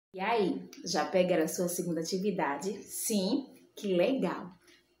E aí, já pegaram a sua segunda atividade? Sim, que legal!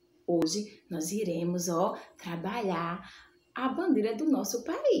 Hoje nós iremos, trabalhar a bandeira do nosso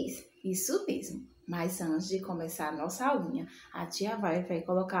país. Isso mesmo. Mas antes de começar a nossa aulinha, a tia vai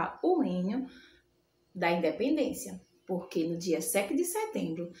colocar o hino da independência. Porque no dia 7 de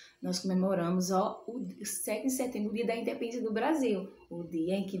setembro, nós comemoramos o 7 de setembro, o dia da independência do Brasil. O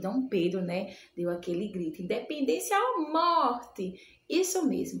dia em que Dom Pedro, deu aquele grito, independência ou morte. Isso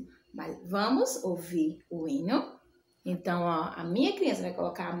mesmo. Mas vamos ouvir o hino. Então, a minha criança vai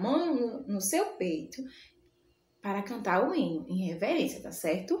colocar a mão no seu peito para cantar o hino em reverência, tá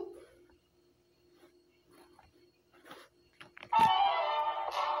certo?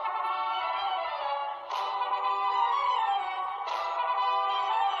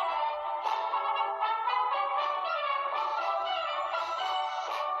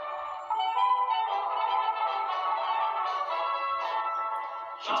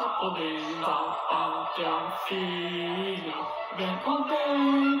 Japonesa, pátria, filho, bem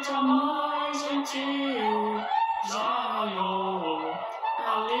contente, a mais gentil, já raiou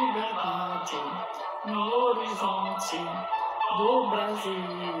a liberdade no horizonte do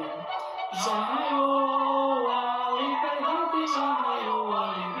Brasil. Já raiou a liberdade, já raiou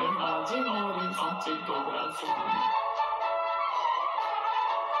a liberdade no horizonte do Brasil.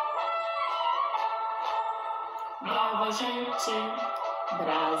 Brava gente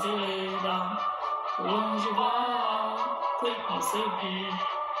brasileira, longe vai ter que seguir,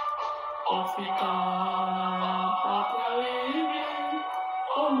 ou ficar pátria livre,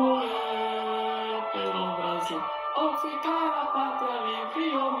 ou morrer pelo Brasil, ou ficar pátria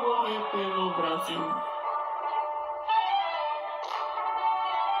livre, ou morrer pelo Brasil.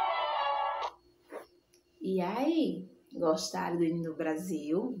 E aí, gostaram do hino do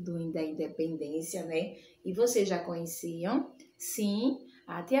Brasil, do hino da independência, né? E vocês já conheciam? Sim,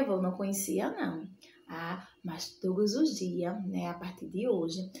 a tia avó não conhecia, não. Mas todos os dias, a partir de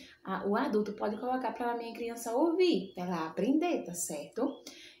hoje, o adulto pode colocar para a minha criança ouvir, para ela aprender, tá certo?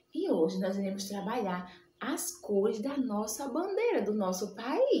 E hoje nós iremos trabalhar as cores da nossa bandeira, do nosso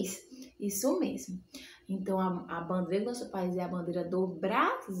país. Isso mesmo. Então, a bandeira do nosso país é a bandeira do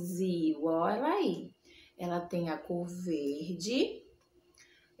Brasil, olha ela aí. Ela tem a cor verde,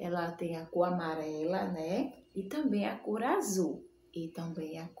 ela tem a cor amarela, E também a cor azul e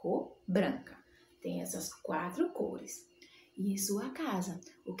também a cor branca. Tem essas 4 cores. E em sua casa,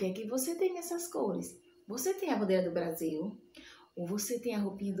 o que é que você tem nessas cores? Você tem a bandeira do Brasil? Ou você tem a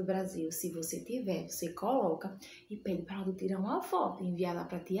roupinha do Brasil? Se você tiver, você coloca e pede para ela tirar uma foto e enviar lá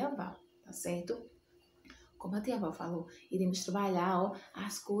para a tia Val, tá certo? Como a tia Val falou, iremos trabalhar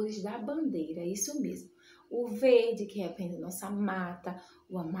as cores da bandeira, isso mesmo. O verde, que representa a nossa mata,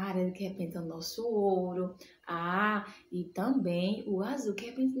 o amarelo, que representa o nosso ouro, e também o azul, que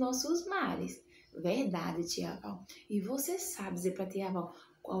representa os nossos mares. Verdade, tia Val. E você sabe dizer para a tia Val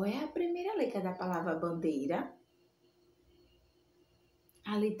qual é a primeira letra da palavra bandeira?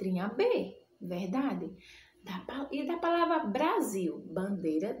 A letrinha B, verdade? E da palavra Brasil,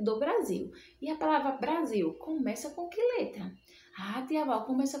 bandeira do Brasil. E a palavra Brasil começa com que letra? Tia Val,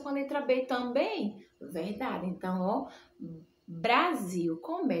 começa com a letra B também? Verdade. Então, Brasil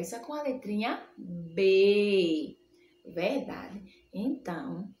começa com a letrinha B. Verdade.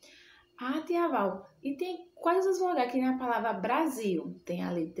 Então, tia Val, e tem quais os vogais aqui na palavra Brasil? Tem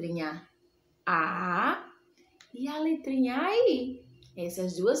a letrinha A e a letrinha I.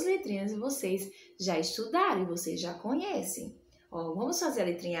 Essas 2 letrinhas vocês já estudaram e vocês já conhecem. Vamos fazer a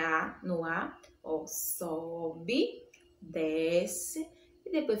letrinha A no A. Sobe, desce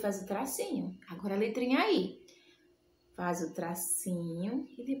e depois faz o tracinho. Agora a letrinha I. Faz o tracinho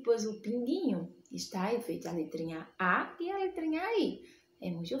e depois o pinguinho. Está aí feita a letrinha A e a letrinha I.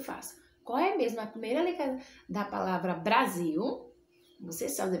 É muito fácil. Qual é mesmo a primeira letra da palavra Brasil? Você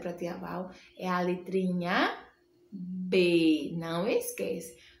sabe dizer para a tia Val. É a letrinha B, não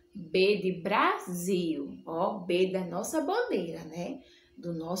esquece. B de Brasil, B da nossa bandeira,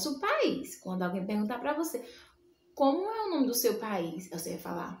 Do nosso país. Quando alguém perguntar para você, como é o nome do seu país? Você vai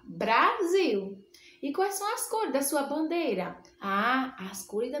falar Brasil. E quais são as cores da sua bandeira? As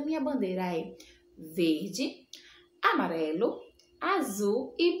cores da minha bandeira é verde, amarelo,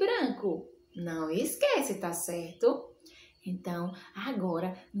 azul e branco. Não esquece, tá certo? Então,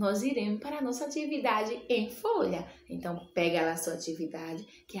 agora nós iremos para a nossa atividade em folha. Então, pega lá a sua atividade,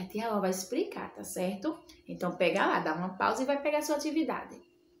 que a tia Aula vai explicar, tá certo? Então, pega lá, dá uma pausa e vai pegar a sua atividade.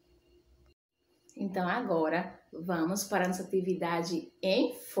 Então, agora, vamos para a nossa atividade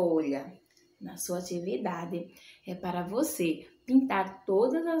em folha. Na sua atividade, é para você pintar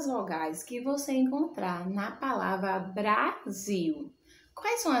todas as vogais que você encontrar na palavra Brasil.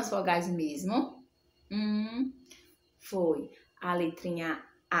 Quais são as vogais mesmo? Foi a letrinha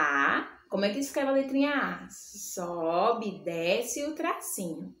A. Como é que escreve a letrinha A? Sobe, desce o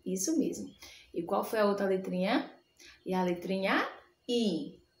tracinho. Isso mesmo. E qual foi a outra letrinha? E a letrinha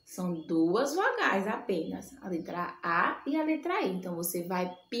I. São duas vogais apenas. A letra A e a letra I. Então, você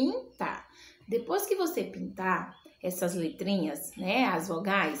vai pintar. Depois que você pintar essas letrinhas, né, as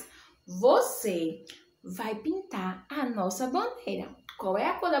vogais, você vai pintar a nossa bandeira. Qual é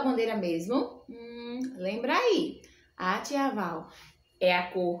a cor da bandeira mesmo? Lembra aí. A tia Val é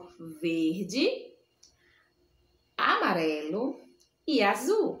a cor verde, amarelo e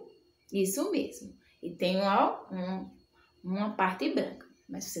azul. Isso mesmo. E tem uma parte branca.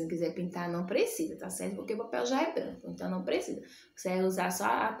 Mas se você não quiser pintar, não precisa, tá certo? Porque o papel já é branco, então não precisa. Você vai usar só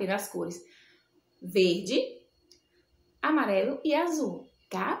apenas as cores verde, amarelo e azul.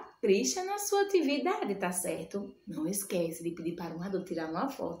 Capricha na sua atividade, tá certo? Não esquece de pedir para um adulto tirar uma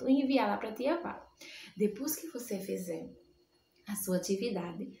foto e enviar lá para a tia Val. Depois que você fizer a sua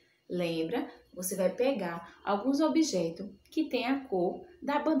atividade, lembra, você vai pegar alguns objetos que tem a cor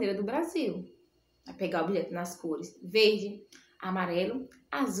da bandeira do Brasil. Vai pegar o objeto nas cores verde, amarelo,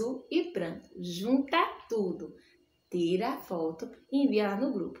 azul e branco. Junta tudo. Tira a foto e envia lá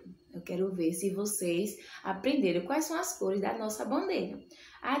no grupo. Eu quero ver se vocês aprenderam quais são as cores da nossa bandeira.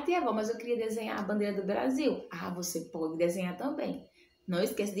 Ah, tia Val, mas eu queria desenhar a bandeira do Brasil. Ah, você pode desenhar também. Não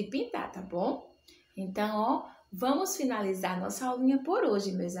esqueça de pintar, tá bom? Então, ó, vamos finalizar nossa aulinha por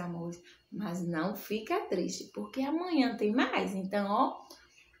hoje, meus amores. Mas não fica triste, porque amanhã tem mais. Então, ó,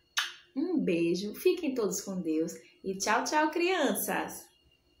 um beijo. Fiquem todos com Deus. E tchau, tchau, crianças!